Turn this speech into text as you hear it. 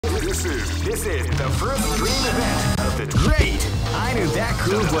This is the first dream event of the great. I knew that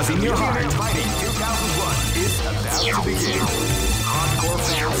groove was in your heart. Fighting 2001 is about to begin. Hardcore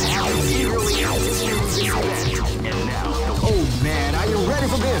fans have been eagerly anticipating this event, and now. Oh man, are you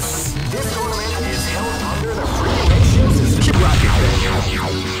ready for this? This tournament is held under the free ratio system. Keep rocking,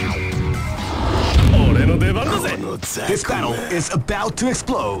 This battle is about to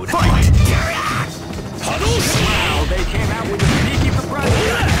explode. Fight! Wow, they came out with a sneaky surprise.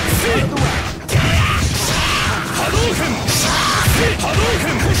 Hadouken! Hadouken!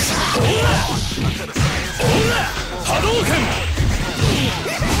 Hadouken! Hadouken!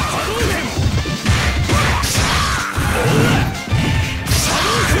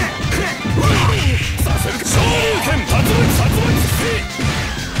 Shoryuken! Hadouken!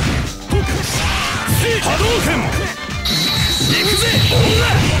 Ikuze!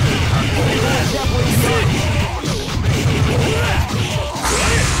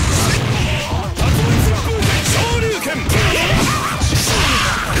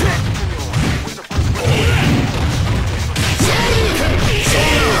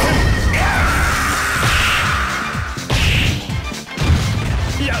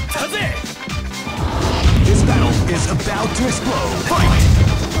 This battle is about to explode. Fight!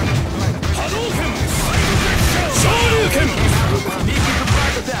 Hadouken! Shoryuken! Sneaky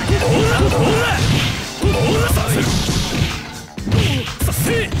surprise attack!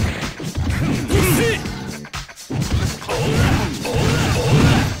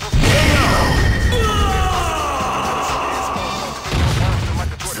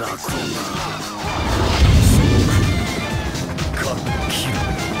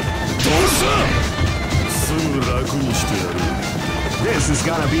 This is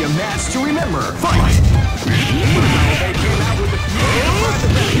gonna be a match to remember. Fight! They came out with the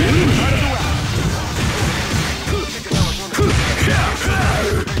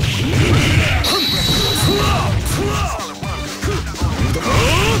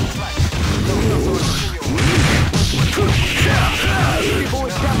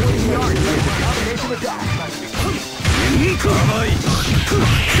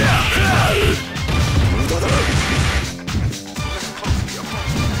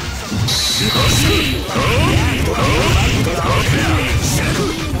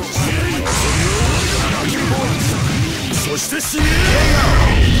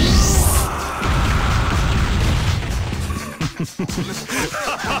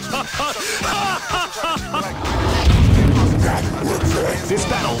This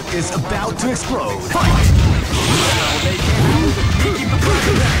battle is about to explode. Fight! They came out with a sneaky surprise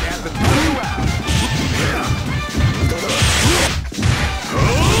attack at the third round.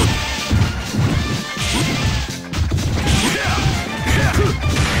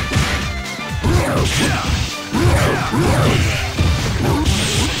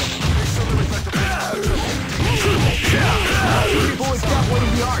 People is definitely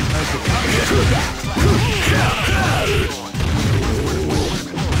the art of the combination attack.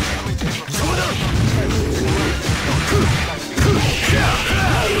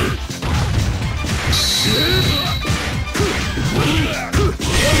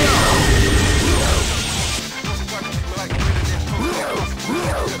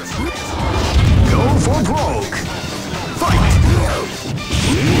 Go for broke. Fight!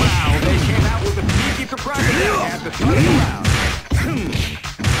 Wow, they came out with a sneaky surprise attack at the start of the round.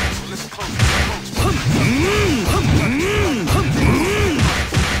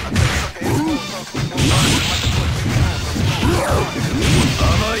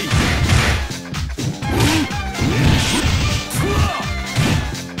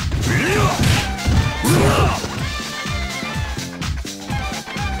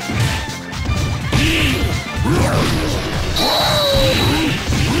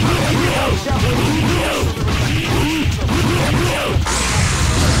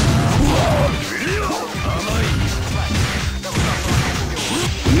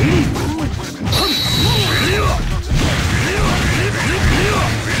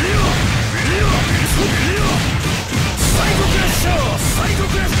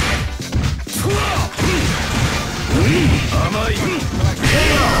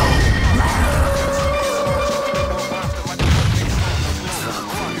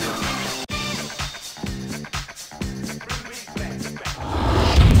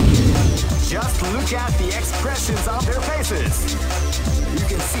 Just look at the expressions on their faces. You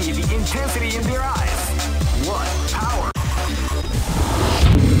can see the intensity in their eyes. What power!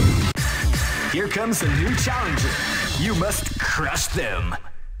 Here comes a new challenger. You must crush them.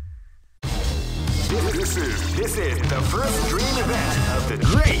 This is the first dream event of the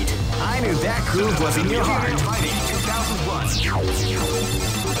great. I knew that groove was in your heart. Fighting 2001.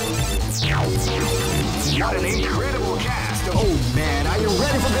 What an incredible cast! Oh man, are you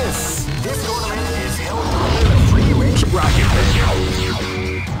ready for this? This tournament is held under the free range rocket.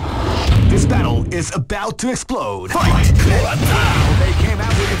 This battle is about to explode. Fight! They came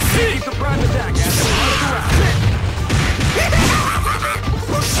out with a deep surprise attack at the start of the round.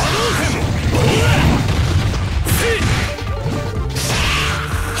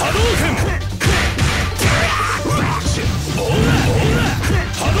 Hadouken! Hadouken!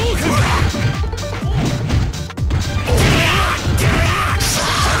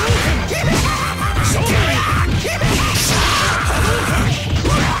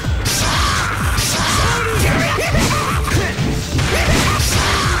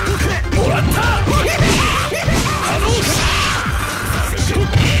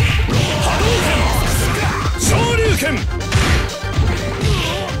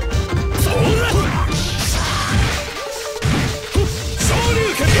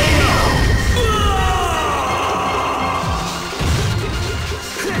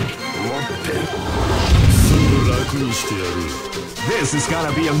 This is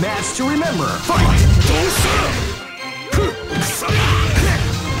gonna be a match to remember. Fight!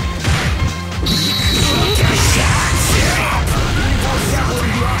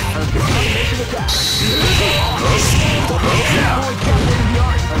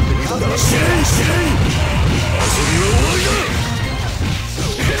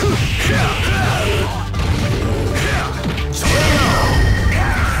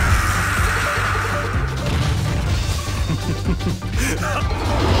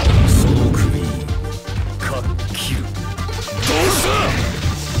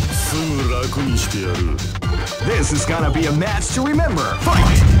 This is gonna be a match to remember.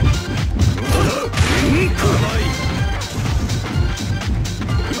 Fight!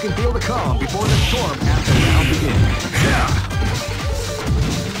 You can feel the calm before the storm as the round begins.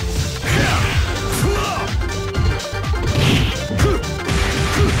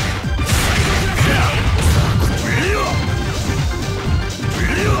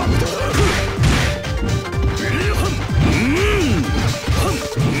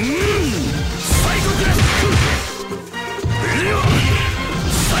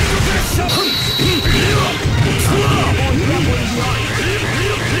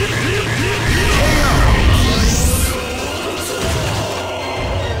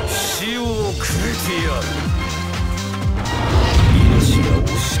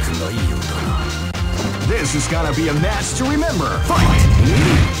 This is gonna be a match to remember. Fight!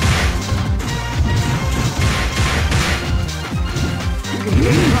 You can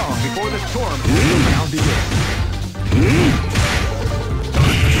feel the calm before the storm as the round begins.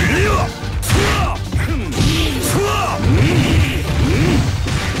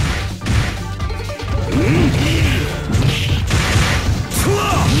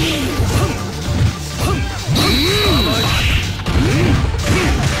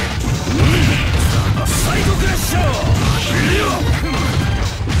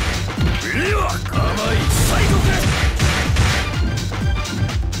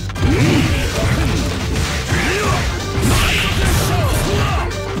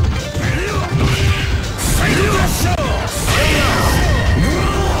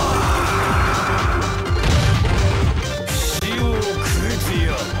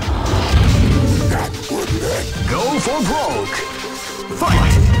 Go for broke!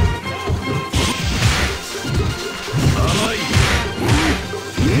 Fight!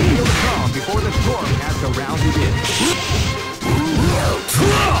 Feel the calm before the storm as the round begins.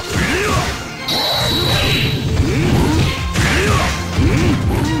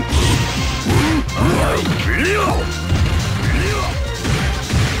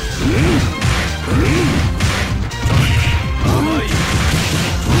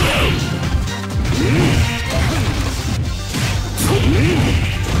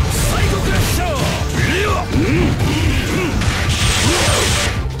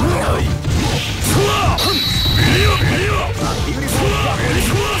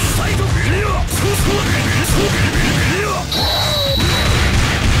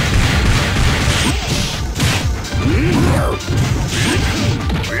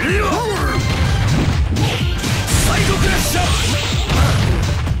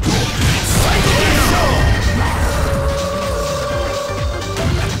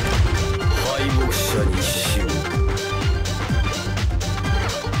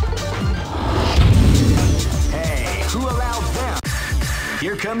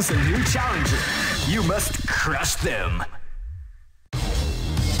 Here comes a new challenger. You must crush them.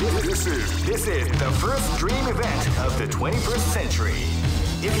 This is the first dream event of the 21st century.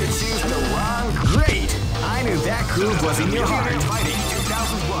 If you choose the wrong, great! I knew that groove was in your heart. Fighting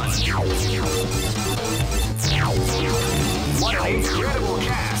 2001.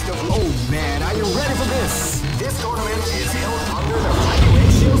 This tournament is held under the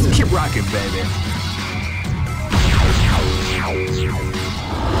regulations. Keep rocking, baby.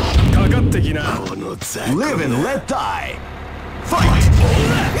 かかってきな。 Live and let die. Fight!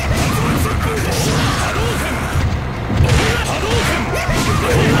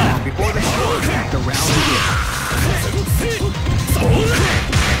 Before the round begins.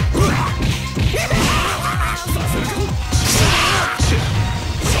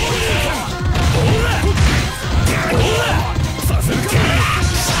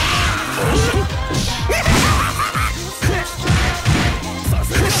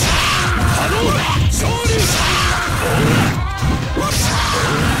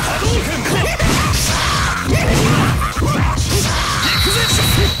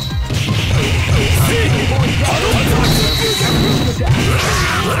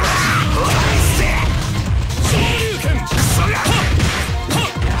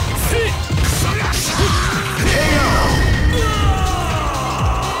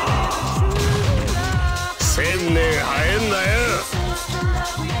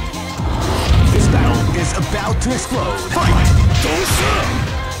 This battle is about to explode. Fight!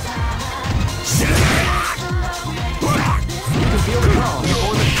 You can feel the calm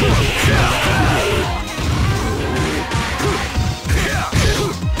before the storm.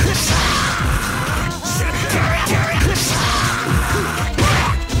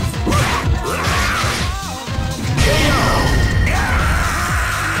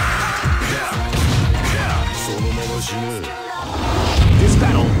 This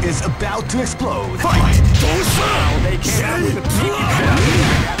battle is about to explode. Fight! They can't even make it out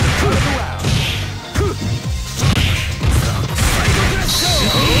at the start of the round.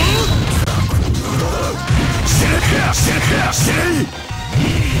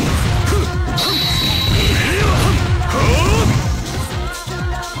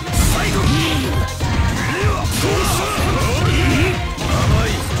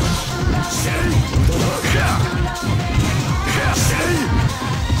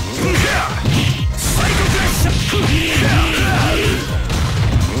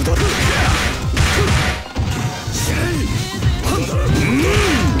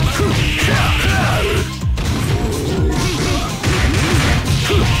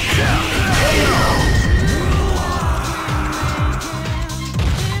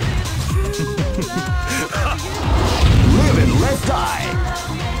 Live and let die.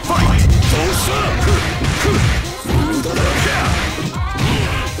 Fight!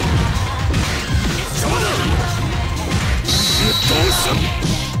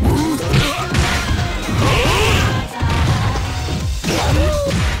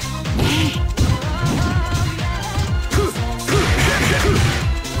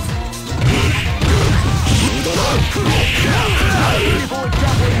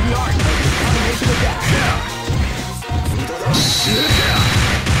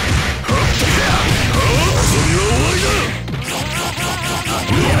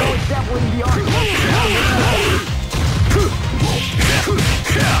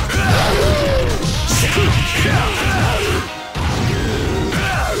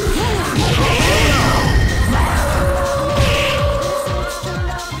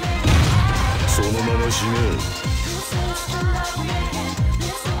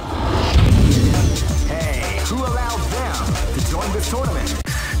 Hey, who allowed them to join this tournament?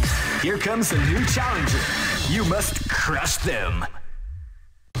 Here comes a new challenger. You must crush them.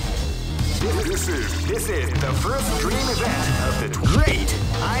 This is the first dream event of the great.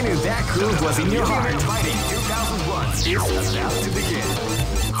 I knew that groove was in your heart. Fighting 2001 is about to begin.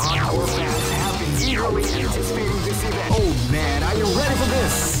 Hardcore fans have been eagerly anticipating this event. Oh man, are you ready for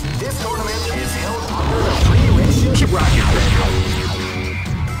this? This tournament is held under the free ratio. Keep rocking, baby.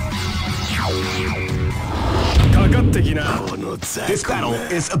 This battle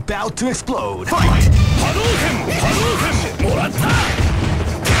is about to explode. Fight!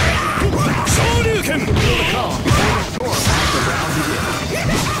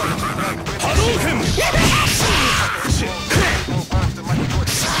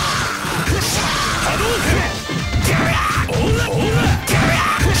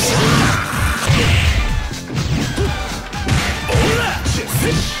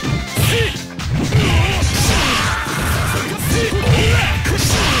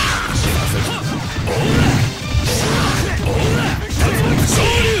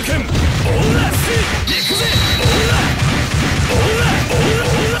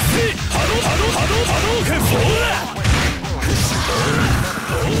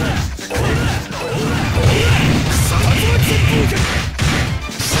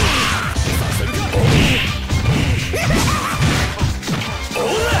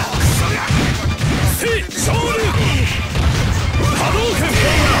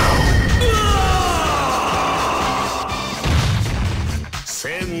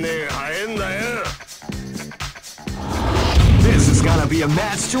 This is gonna be a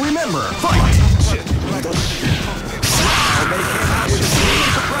match to remember. Fight!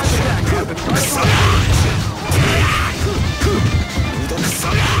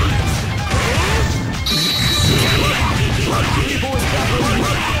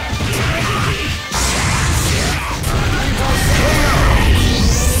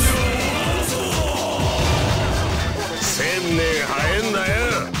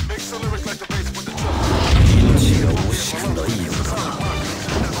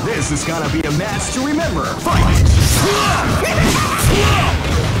 This is gonna be a match to remember. Fight!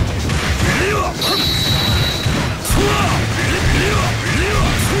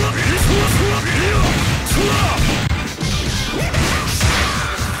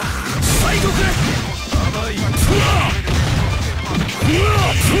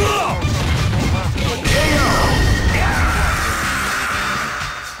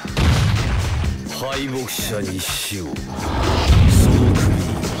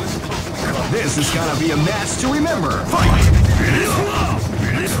 This is gonna be a match to remember. Fight!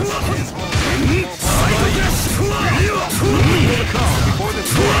 Before the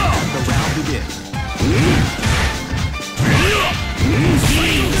round begins.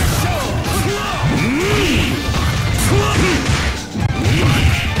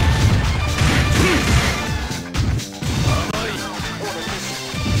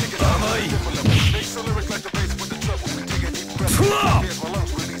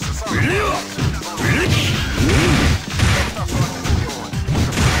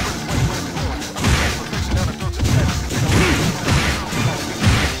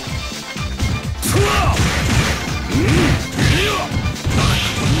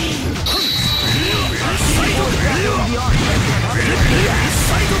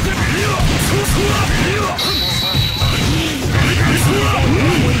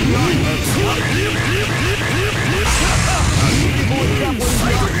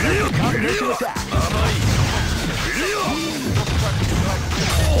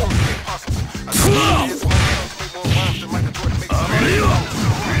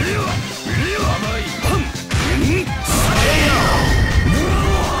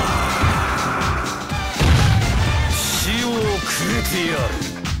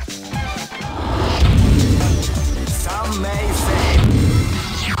 Some may say,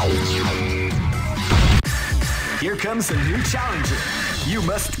 here comes a new challenger. You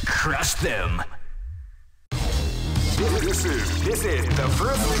must crush them. This is the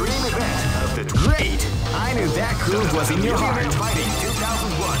first dream event of the great. I knew that groove was in your heart. Fighting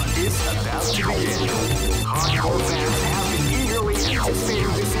 2001 is about to begin. Hardcore fans have been eagerly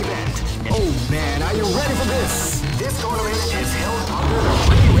anticipating this event. Oh man, are you ready for this? This tournament is held under the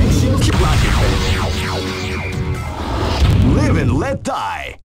free ratio. Keep rocking. Live and let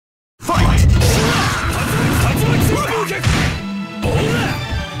die. Fight!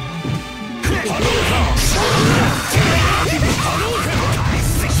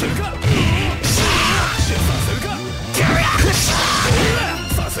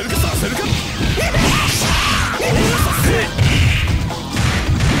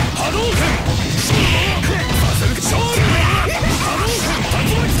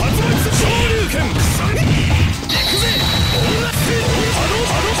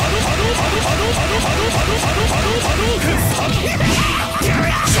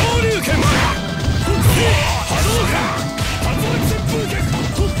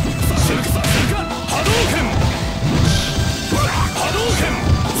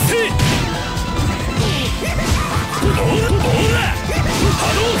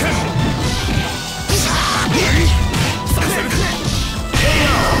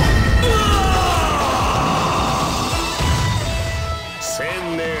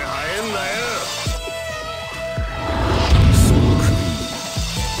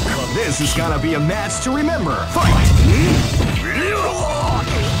 This is gonna be a match to remember. Fight!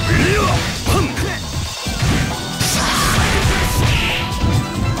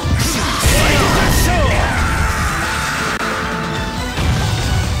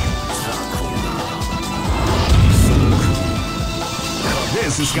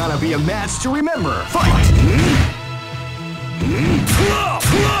 This is gonna be a match to remember. Fight!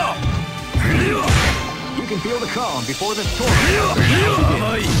 You can feel the calm before the tournament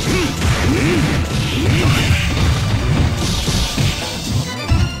begins.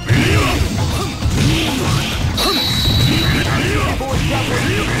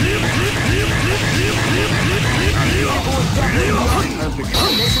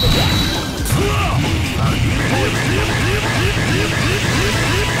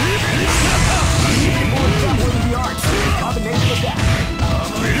 Combination attack.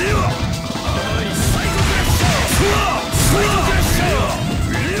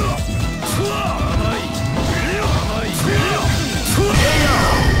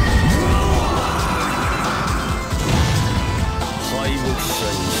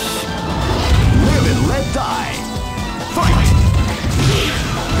 Live and let die. Fight!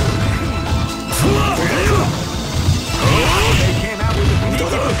 They came out with a sneaky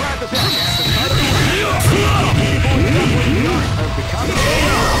surprise attack after the other of the capcom.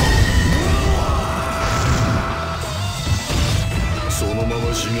 そのま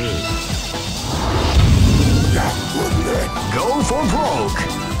ま死ね。 Go for broke.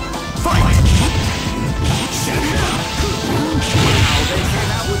 Fight! Wow, they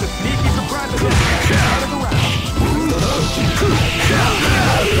came out with a sneaky surprise attack out of the round.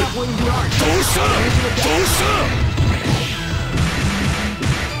 Stop winning the arc. Don't stop! Don't stop!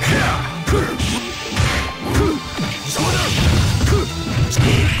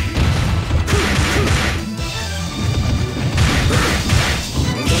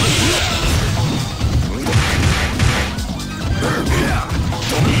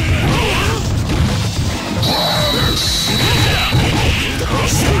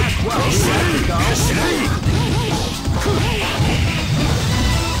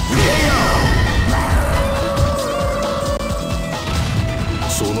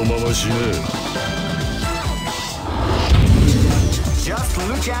 Just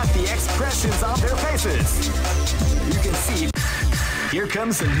look at the expressions on their faces. You can see, here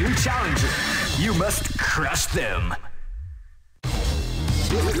comes a new challenger. You must crush them.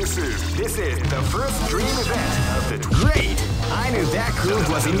 This is the first dream event of the great. I knew that groove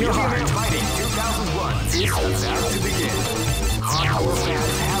was in your heart. Fighting 2001 is about to begin. Hardcore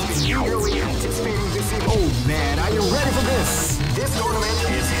fans have been eagerly anticipating this event. Oh man, are you ready for this? This tournament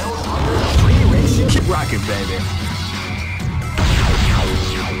is held under a free ratio. Keep rocking, baby.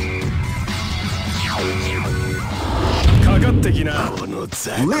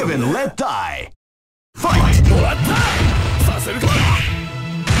 Live and let die. Fight!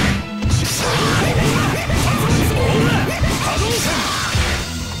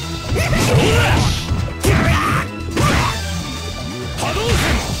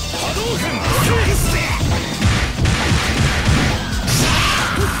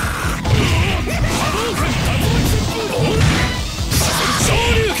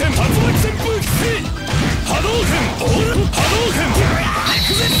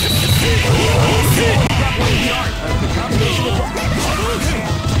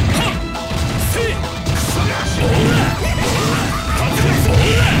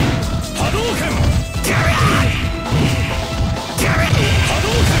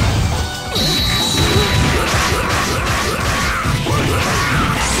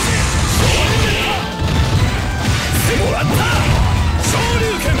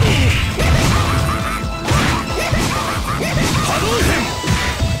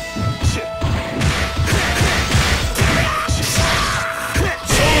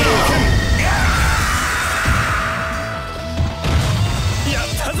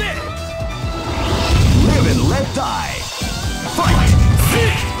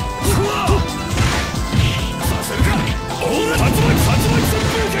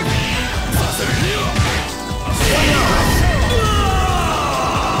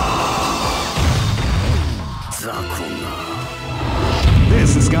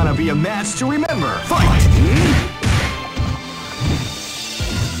 This is gonna be a match to remember. Fight!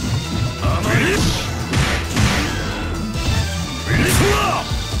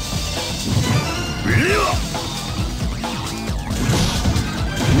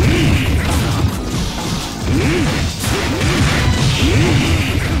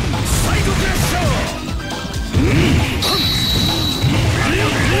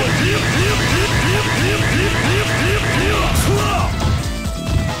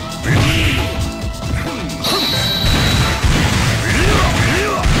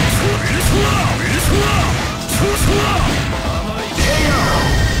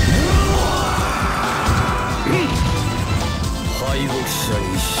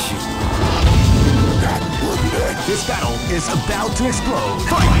 This battle is about to explode.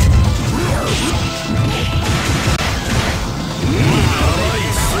 Fight!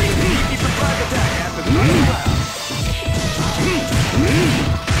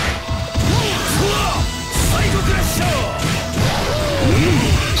 Psycho Crash!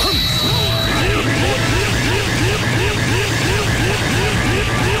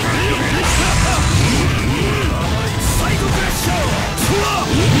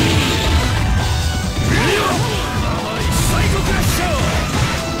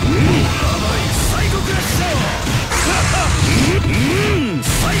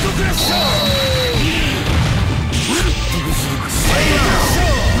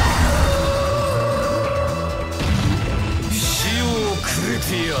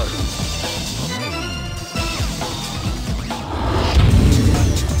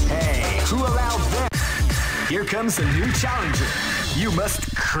 Here comes a new challenger. You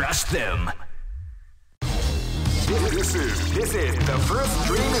must crush them. This is the first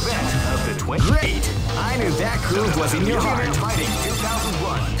dream event of the 20. Great! I knew that groove was in your heart. Fighting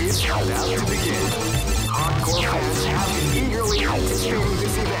 2001 is about to begin. Hardcore fans have been eagerly anticipating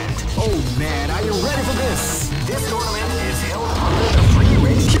this event. Oh man, are you ready for this? This tournament is held under the free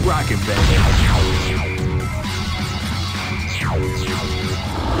range. Keep rocking, baby.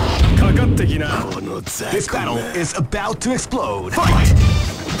 This battle is about to explode. Fight!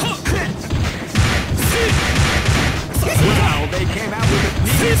 Wow, they came out with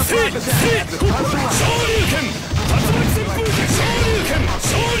a surprise attack.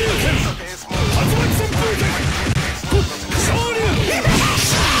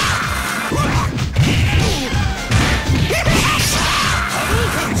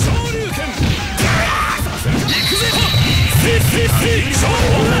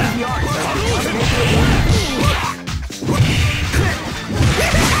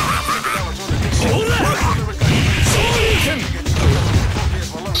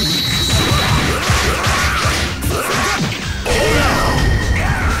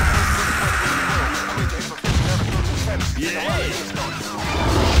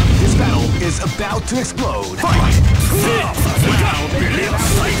 This battle is about to explode. Fight!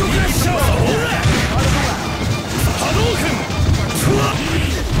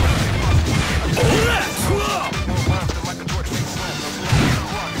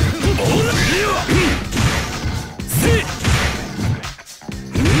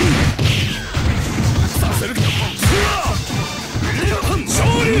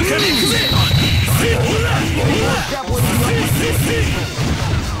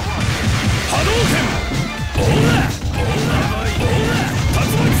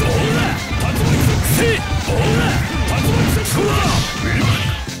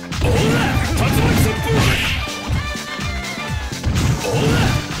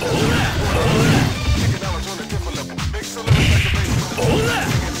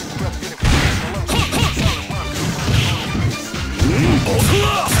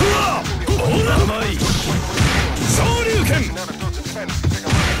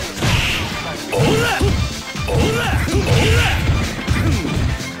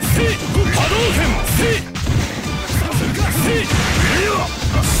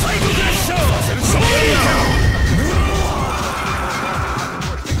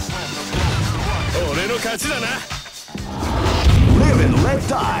 Live and let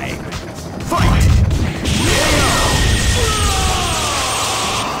die. Fight!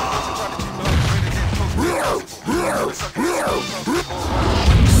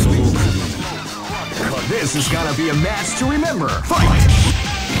 This is gonna be a match to remember. Fight! Wow,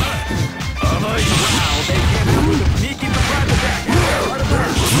 they came out with a sneaky surprise attack.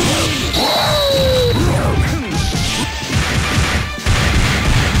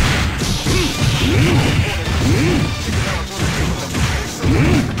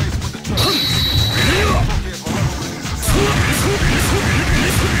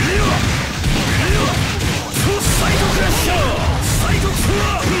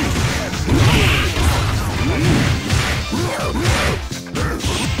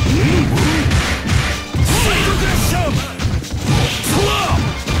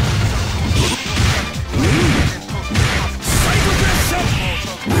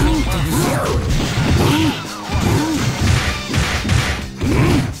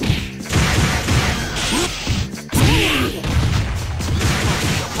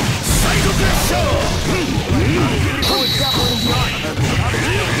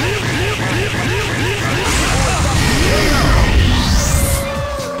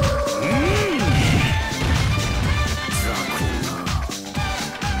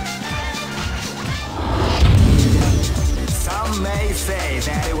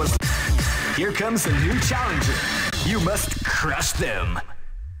 Here comes a new challenger. You must crush them.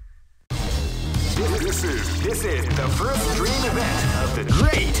 This is the first dream event of the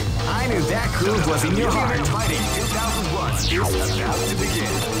great. I knew that groove was in your heart. Fighting 2001 is about to begin.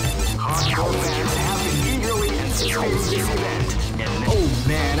 Hardcore fans have been eagerly anticipating this event. And oh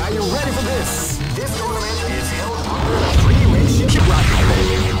man, are you ready for this? This tournament is held under a free ratio. Keep rocking,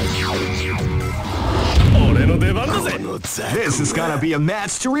 baby. This is gonna be a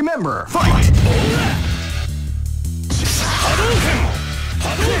match to remember. Fight!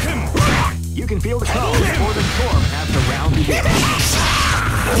 You can feel the calm before the storm as the round begins.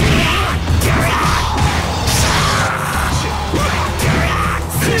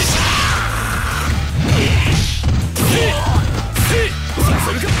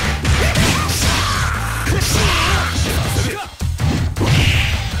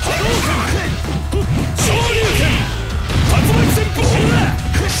 Shoryuken!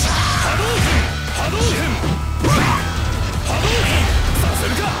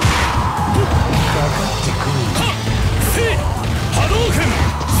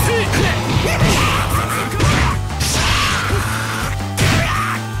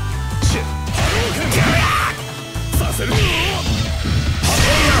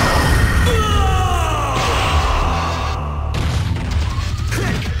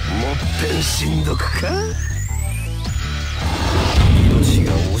 しんどくか。命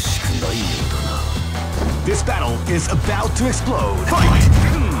が惜しくないようだな。 This battle is about to explode. Fight!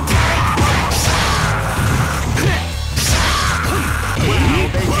 Wow,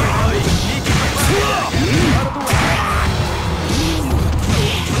 they came out with a sneaky out of the way.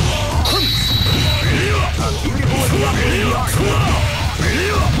 A beautiful drop in the arc.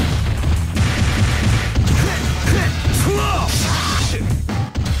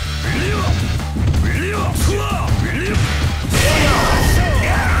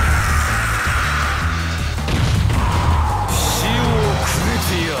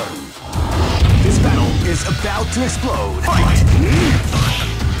 This battle is about to explode. Fight!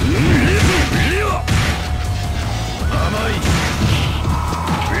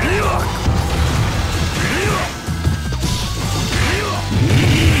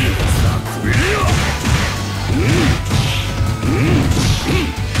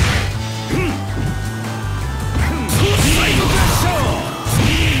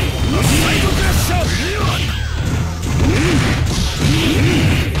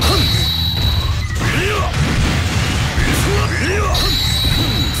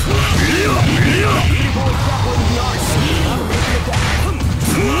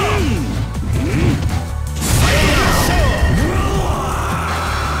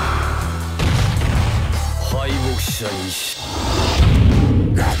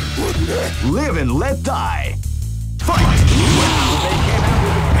 Live and let die. Fight! Wow, they came out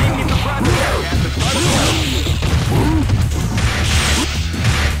with a big in the front there at the front of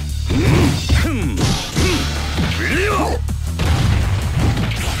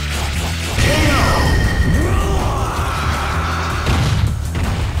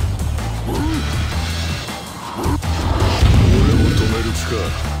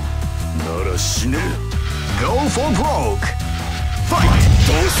Go for broke. Fight!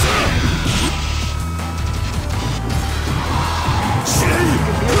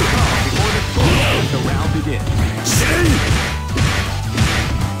 Before the round begins.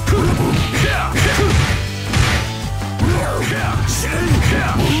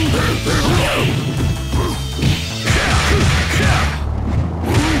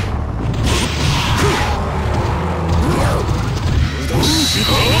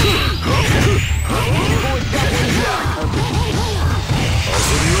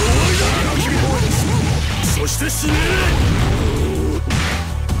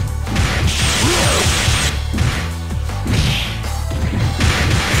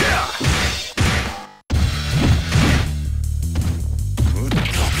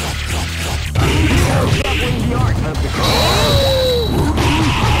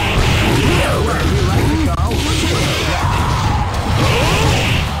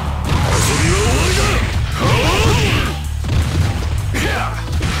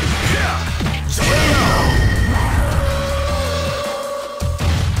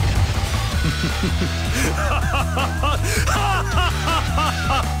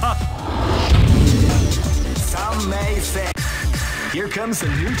 Some may say, here comes a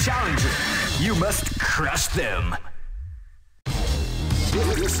new challenger. You must crush them.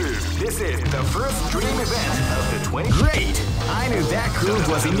 This is the first dream event of the 20. Great! I knew that groove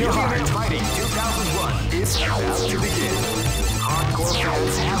was in your heart. Fighting 2001 is about to begin. Hardcore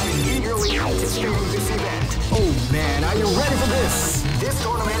fans have been eagerly anticipating this event. Oh man, are you ready for this? This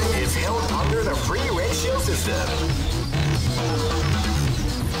tournament is held under the free ratio system.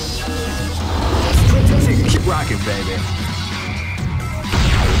 Keep rocking, baby.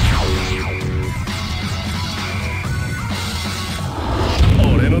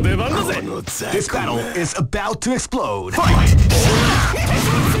 This battle is about to explode. Fight!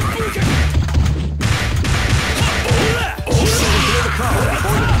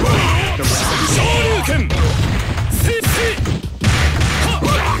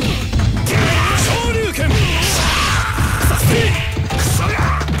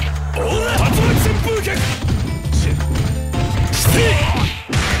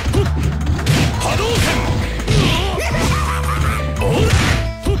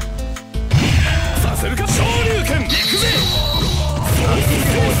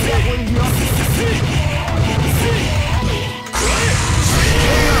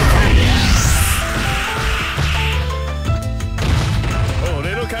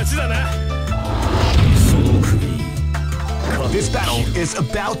 This battle is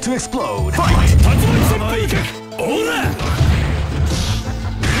about to explode. Fight!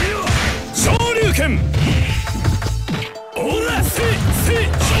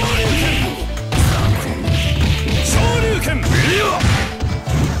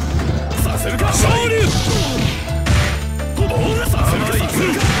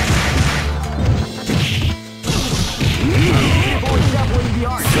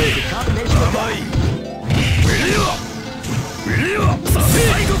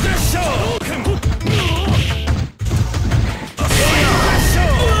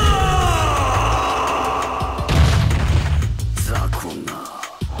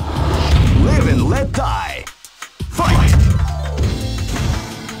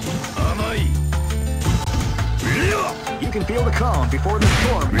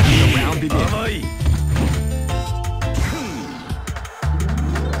 transform as the round begins.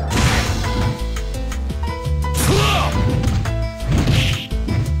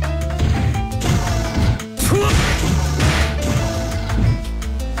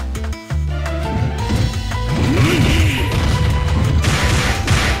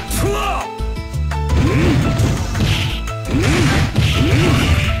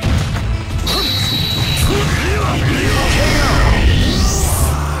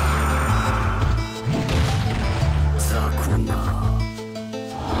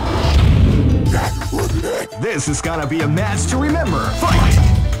 This is gonna be a match to remember. Fight!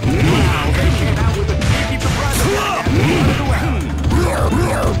 Wow, they came out with a sneaky surprise attack at the end of the round.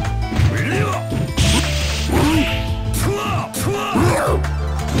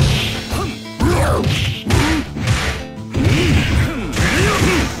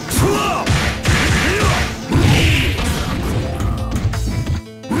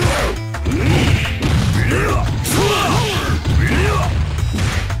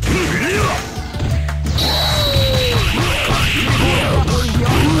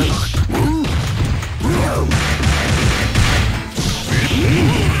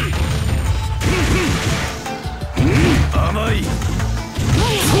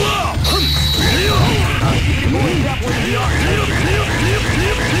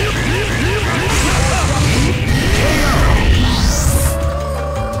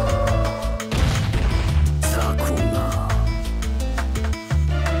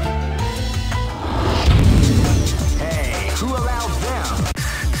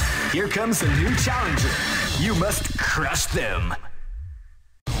 Here comes a new challenger. You must crush them.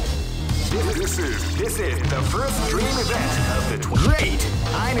 This is the first dream event of the Great!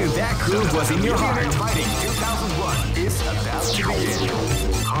 I knew that groove was in your heart. Fighting 2001 is about to begin.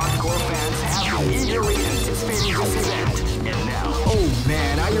 Hardcore fans have been eagerly anticipating this event. And now, oh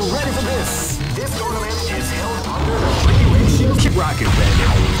man, are you ready for this? This tournament is held under the free ratio. Keep rocking, baby.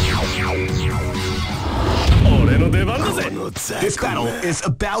 This battle is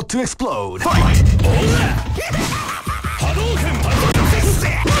about to explode. Fight!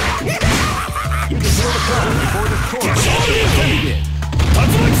 You can feel the cover before the tournament begins.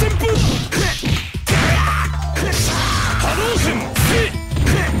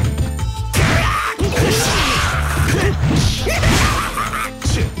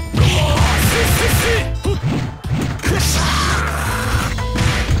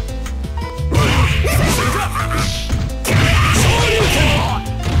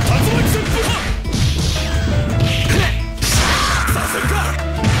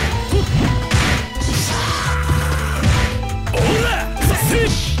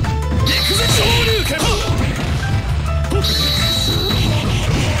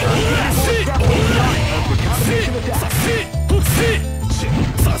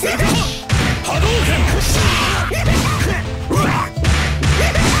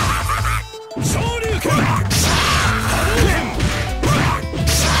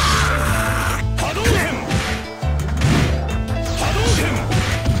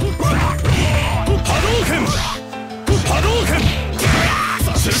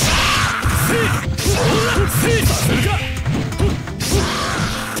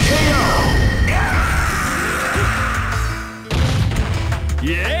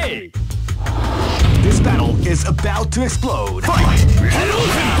 Yay! This battle is about to explode. Fight!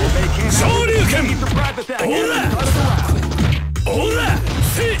 Shoryuken! Ora!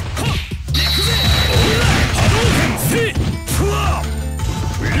 See! Hadouken! See!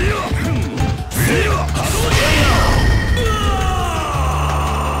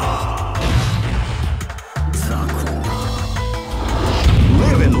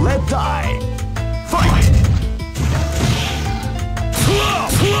 Live and let die. Fight!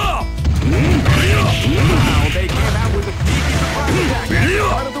 Wow, they came out with a sneaky surprise attack at the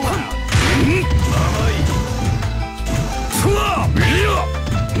start of the round.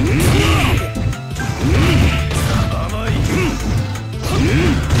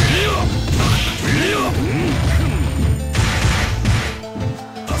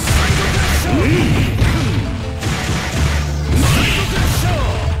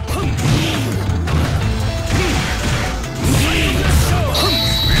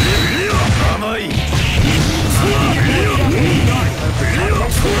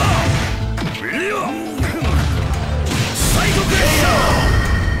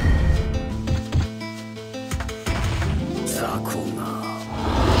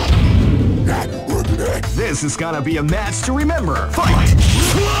 This is gonna be a match to remember. Fight!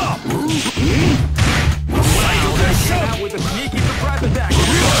 Wow, they came out with a sneaky surprise attack at the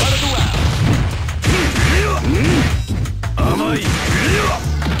start of the round. 甘い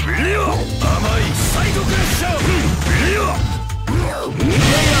サイドクラッシャー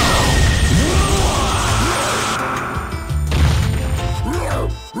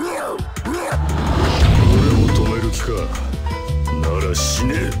俺を止める気かなら死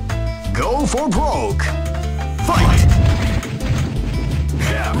ね。 Go for broke. Fight.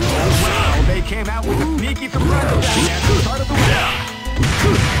 Yeah. Oh, wow. They came out with a sneaky surprise attack at the start of the round.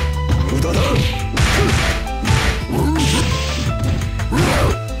 無駄だ。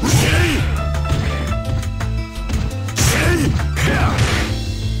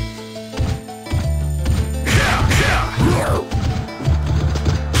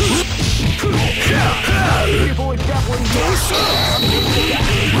People is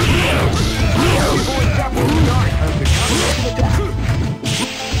definitely not of the counter attack.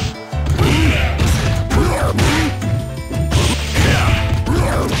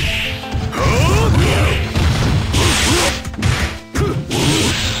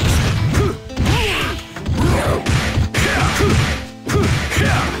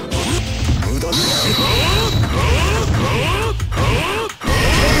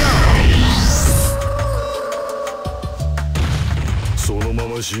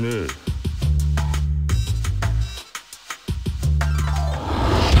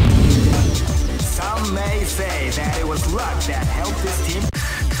 Some may say that it was luck that helped this team.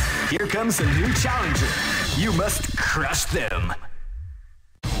 Here comes a new challenger. You must crush them.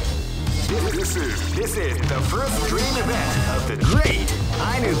 This is the first dream event of the great.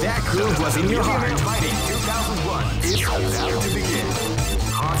 I knew that groove was in your heart. Fighting 2001 is about to begin.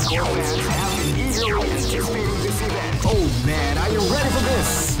 Hardcore fans have been eagerly anticipating this event. Oh man, are you ready for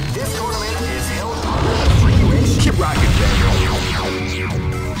this? This tournament is held under the regulation. Keep rocking, baby.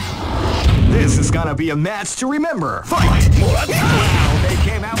 This is gonna be a match to remember. Fight! Wow, they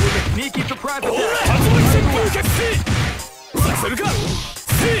came out with a sneaky surprise attack.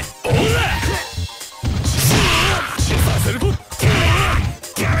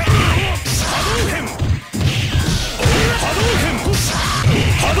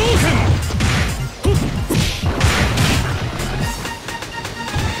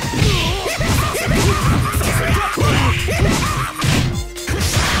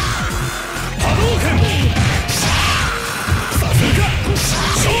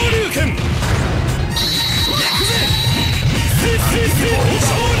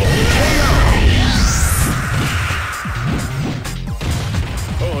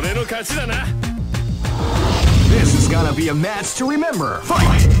 This is gonna be a match to remember.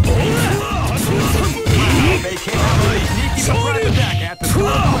 Fight! They came out with a sneaky surprise attack at the start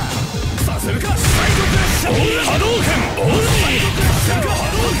of the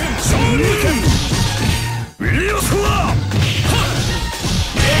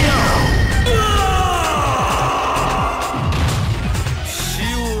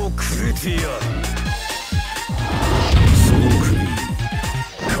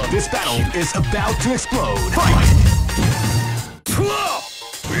This battle is about to explode. Fight!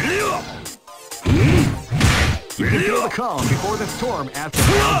 You can feel the calm before the storm as the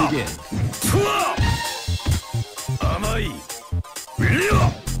battle begins.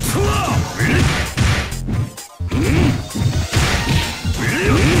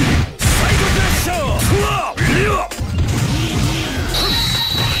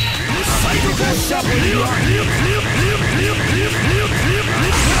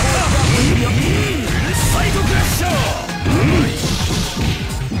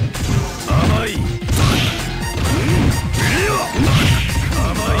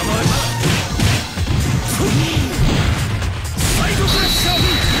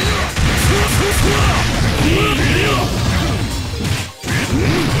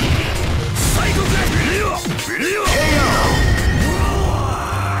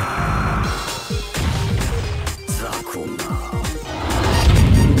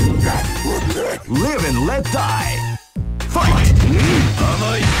 Live and let die. Fight!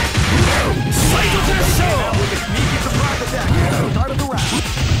 With a sneaky surprise attack at the start of the round.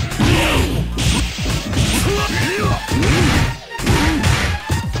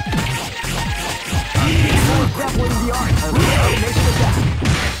 Grappling the art of the combination attack.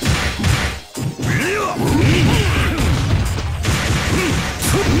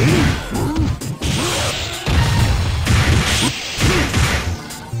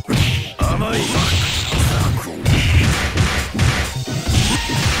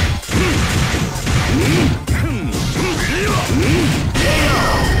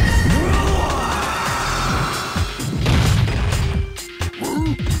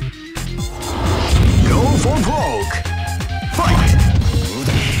 Go for broke. Fight!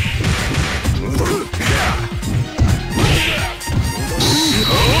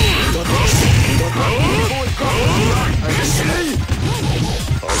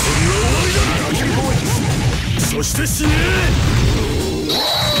 そして死ね。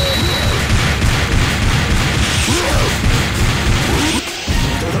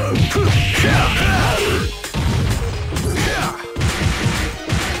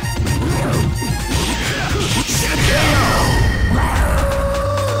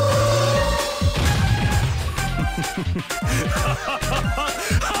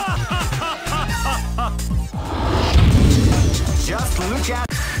Just look at.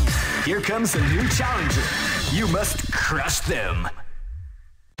 Here comes a new challenger. You must crush them.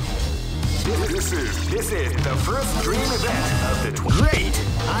 This is the first dream event of the Great!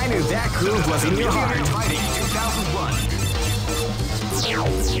 I knew that groove was in your heart. Fighting 2001.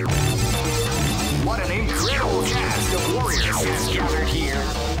 What an incredible cast of warriors has gathered here.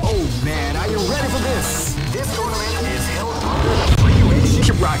 Oh man, are you ready for this? This tournament is held under the regulation.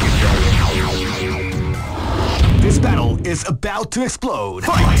 Keep rocking. This battle is about to explode.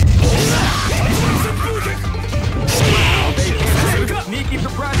 Fight! Wow, they came a sneaky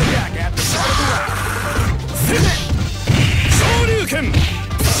surprise attack at the start of the round. Shoryuken!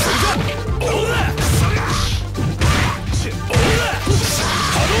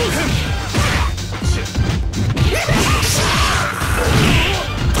 Hadouken!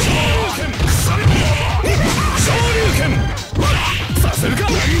 Shoryuken! Saseruka!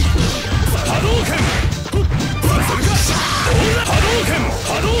 Hadouken! Hadouken! Hadouken!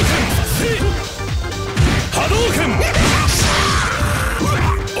 Hadouken!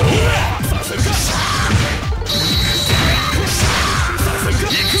 Saseruka! Saseruka!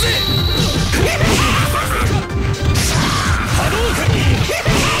 Ikuze! Hadouken!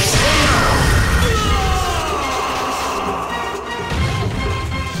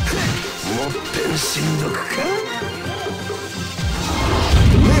 Moppen shindoku ka?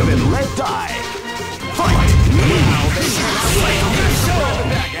 Live and let die. Fight! Wow, they came out like a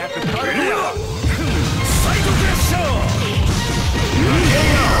back at the start of the round. Psycho Pressure!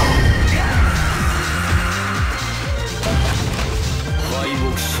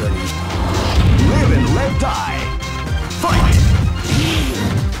 Live and let die. Fight!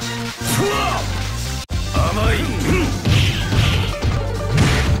 Amai!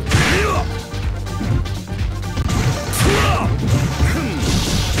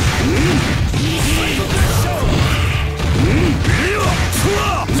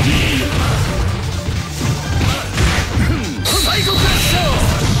 Psycho Pressure!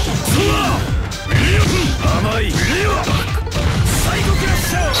 Amai! Psycho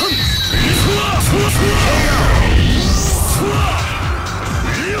Pressure!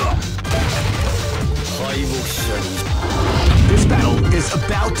 This battle is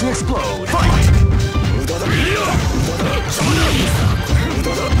about to explode. Fight!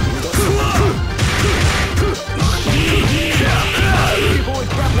 People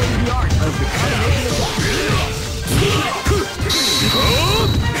extrapolating the art of the combination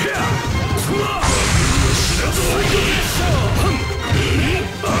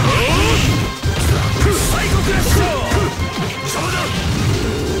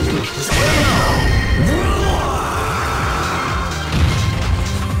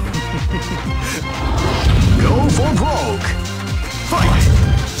Go for broke! Fight!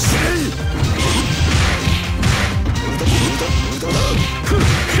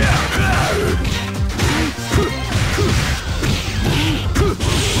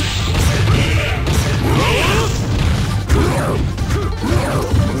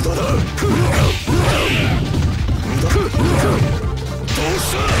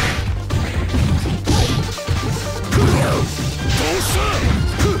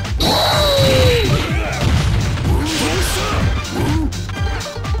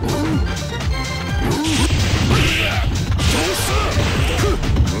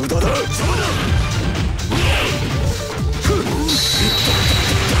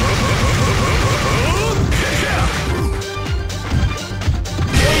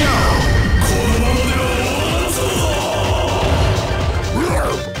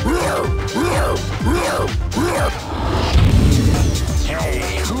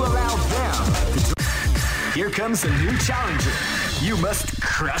 Here comes a new challenger. You must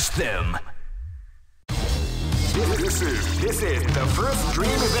crush them. This is the first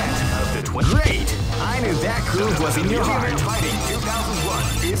dream event of the Great! I knew that groove was in your heart. Fighting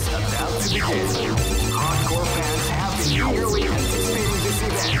 2001 is about to begin. Hardcore fans have been eagerly anticipating this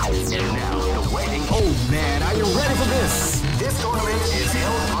event. And now the waiting. Oh man, are you ready for this? This tournament is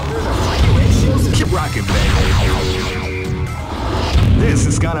held under the regulations. Keep rocking, baby. This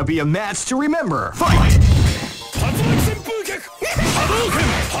is gonna be a match to remember. Fight!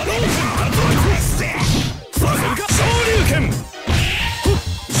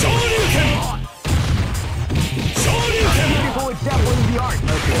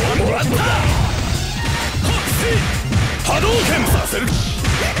 波動拳させる。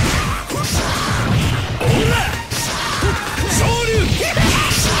オラ昇竜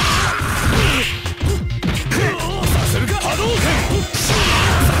させるか。波動拳さ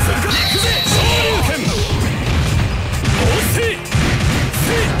せるか。行くぜ昇竜拳。押せ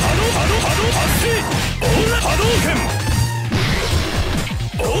波動発生。オラ波動拳。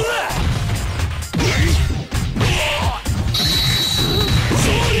オラ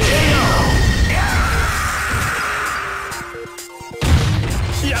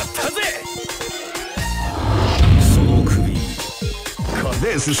やったぜ。その首。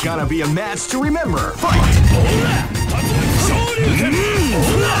This is gonna be a match to remember. Fight! オラ昇竜拳。オ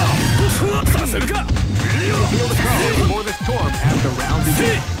ラさせるか。Feel the calm before the storm as the round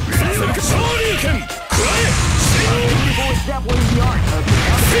begins. させるか。昇竜拳食らえ。People is definitely the art of the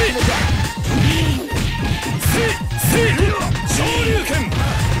counter attack. 昇竜拳。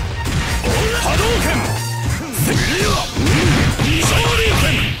波動拳。昇竜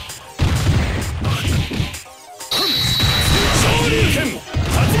拳。昇竜拳。竜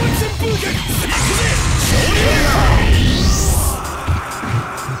巻旋風拳。行くぜ昇竜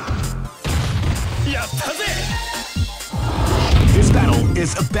拳。やったぜ。This battle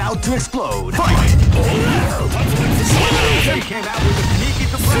is about to explode. Fight! They came out with a sneaky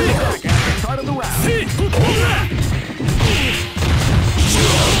surprise attack at the start of the round.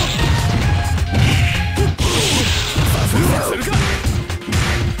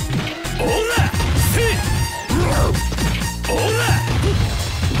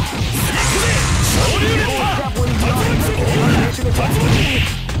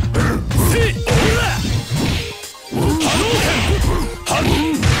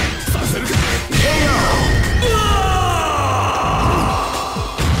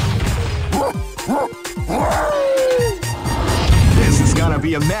 This is gonna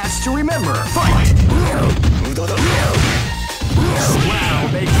be a match to remember. Fight! Wow,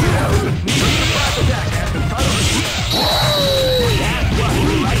 they came out with a sneaky surprise attack at the start of the round. That's what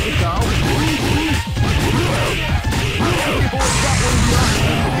we like to call. People is definitely the art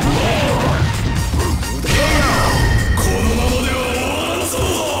of the counter attack.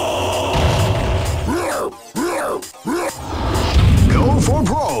 Go for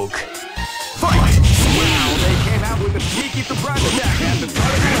broke. Fight! Wow, they came out with a sneaky surprise attack at the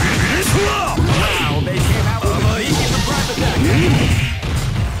start of the round. Wow, they came out with a sneaky surprise attack.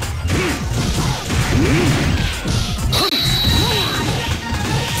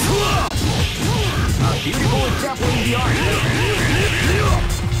 A beautiful example in the art.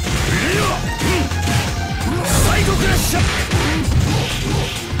 Psycho Crusher!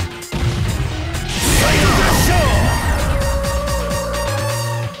 Psycho Crusher!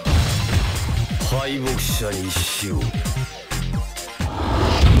 敗北者にしよう。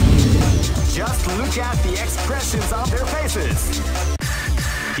 Just look at the expressions on their faces.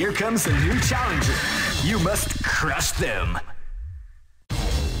 Here comes a new challenger. You must crush them.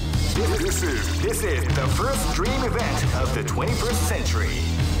 This is the first dream event of the 21st century.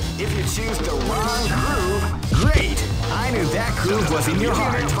 If you choose the wrong groove, great! I knew that groove was in your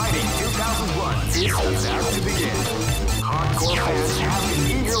heart. Fighting 2001 is about to begin. Hardcore fans have been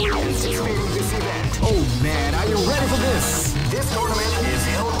eagerly anticipating this event. Oh man, are you ready for this? This tournament is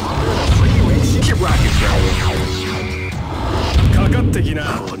held under the free ratio. Keep rocking, bro. かかってき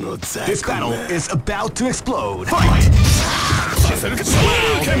な。 This battle is about to explode. Fight! させるか。昇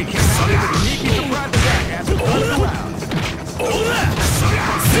竜拳。オ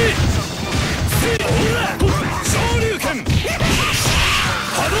ラ昇竜拳。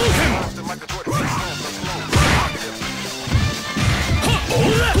波動拳。オ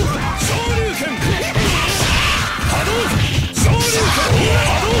ラ昇竜拳。波動拳。昇竜拳。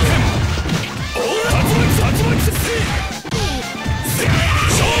波動拳。オラ竜巻旋風。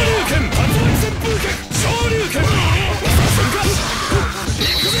昇竜拳。竜巻旋風拳。昇竜拳。させるか。行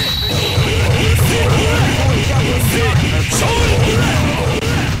くぜ。昇竜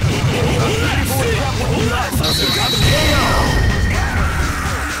させるか。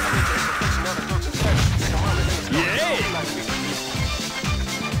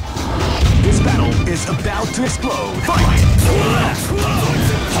This battle is about to explode. Fight!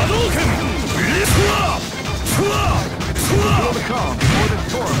 波動拳。Feel the calm before the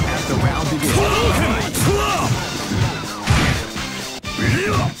storm as the round begins. 波動拳。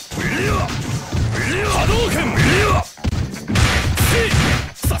波動拳。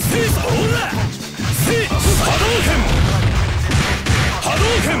させさオラ波動拳。波動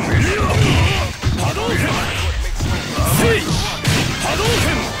拳。波動拳。波動拳。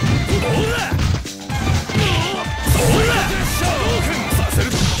オラ波動拳させる。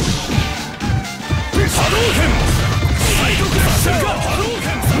波動拳。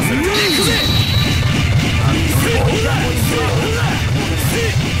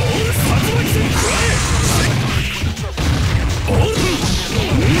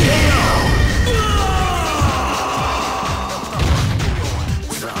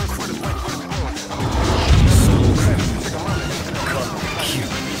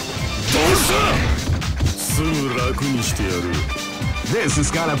楽にしてやる。 This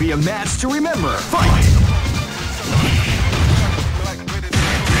is gonna be a match to remember. Fight!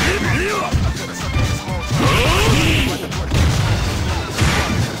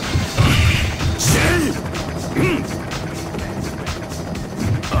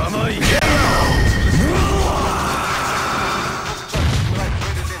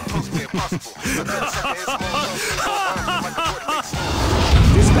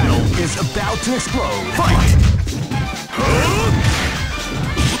 This battle is about to explode. Fight!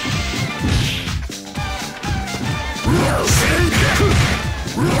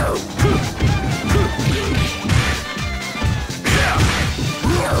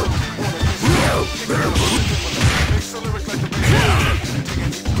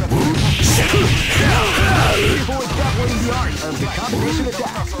 People exaggerating the art of the combination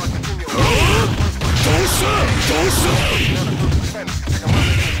attack.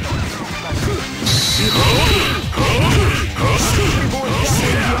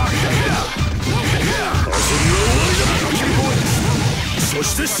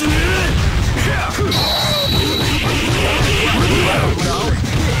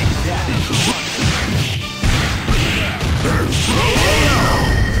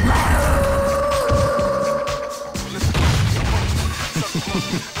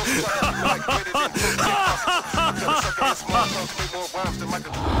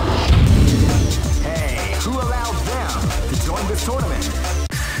 Hey, who allowed them to join this tournament?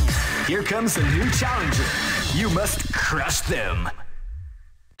 Here comes a new challenger. You must crush them.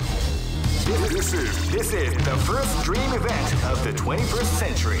 This is the first dream event of the 21st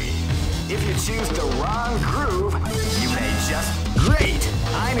century. If you choose the wrong groove, you may just... Great!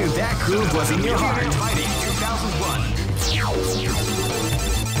 I knew that groove was in your heart. Fighting 2001.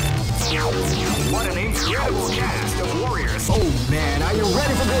 What an incredible cast of warriors. Oh man, are you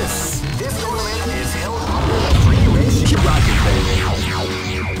ready for this? This tournament is held under the free ratio. Keep rocking, baby.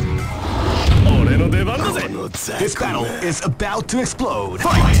 This battle is about to explode.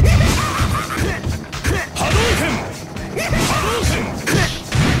 Fight! Hadouken! Hadouken!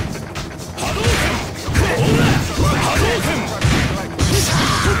 Hadouken! Hadouken! Hadouken!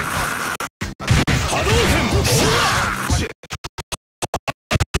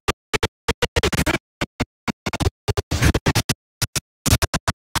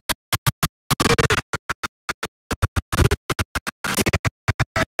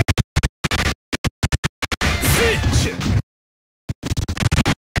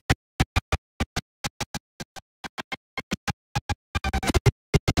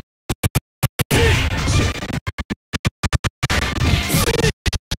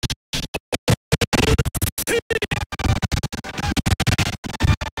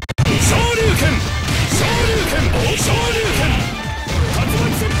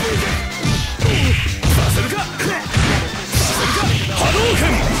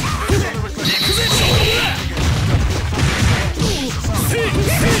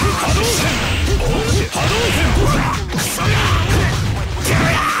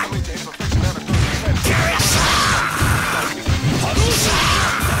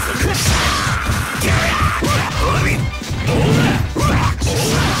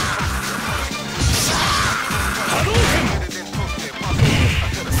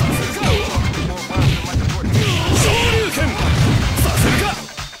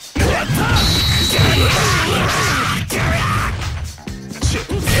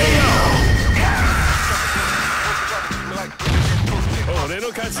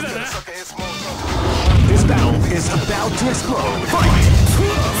 This battle is about to explode. Fight!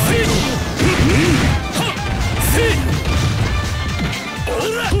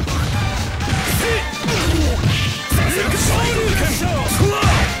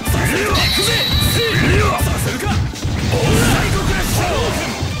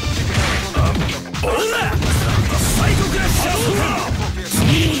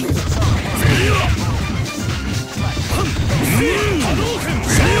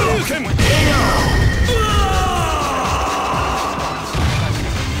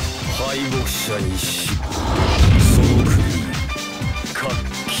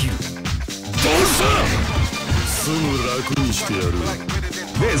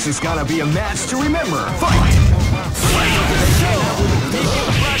 This is gonna be a match to remember. Fight!